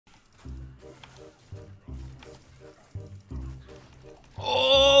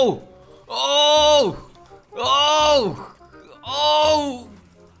Oh! Oh! Oh! Oh!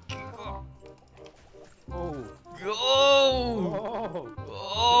 Oh. Oh! Oh.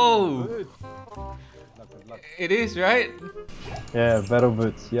 Oh! Good. Good luck. It is, right? Yeah, battle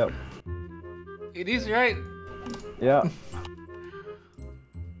boots. Yep. It is, right? Yeah.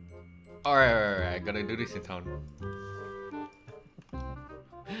 Alright, I gotta do this in town.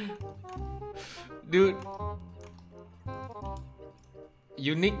 Dude.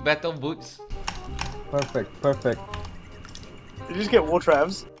 Unique battle boots. Perfect. Perfect. Did you just get war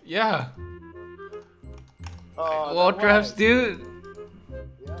travs? Yeah. Oh, War no traps, way. dude.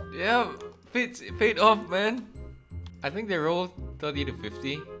 Yeah. Yeah, paid off, man. I think they roll 30 to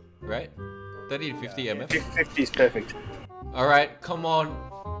 50, right? 30 to 50 MF. 50 is perfect. Alright, come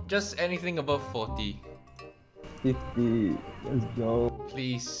on. Just anything above 40. 50. Let's go.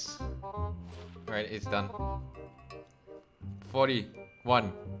 Please. Alright, it's done. 40.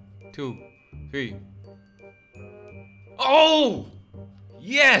 1, 2, 3. Oh!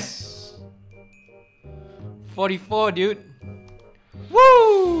 Yes! 44, dude.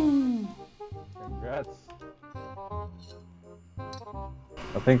 Woo! Congrats.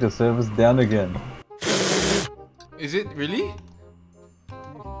 I think the server's down again. Is it really?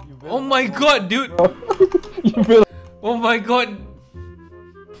 You Oh my god, dude! You better. Oh my god!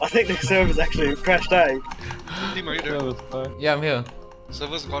 I think the server's actually crashed, eh? Team, are you there? Server's fine. Yeah, I'm here.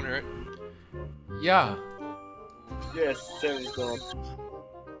 Server's gone, right? Yeah. Yes, server's gone.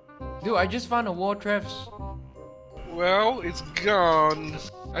 Dude, I just found a war traps. Well, it's gone.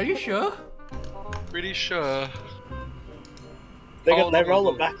 Are you sure? Pretty sure. They Oh, roll no.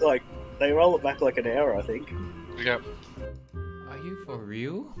 it back like an hour, I think. Yep. Are you for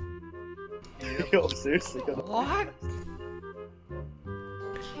real? You're seriously gonna. What?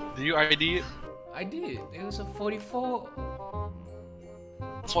 Did you ID it? I did. It was a 44.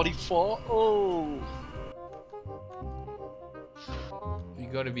 44? Oh! You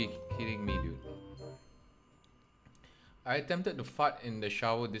gotta be kidding me, dude. I attempted to fart in the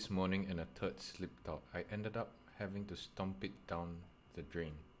shower this morning and a turd slipped out. I ended up having to stomp it down the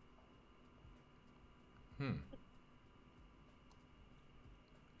drain.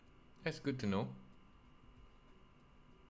 That's good to know.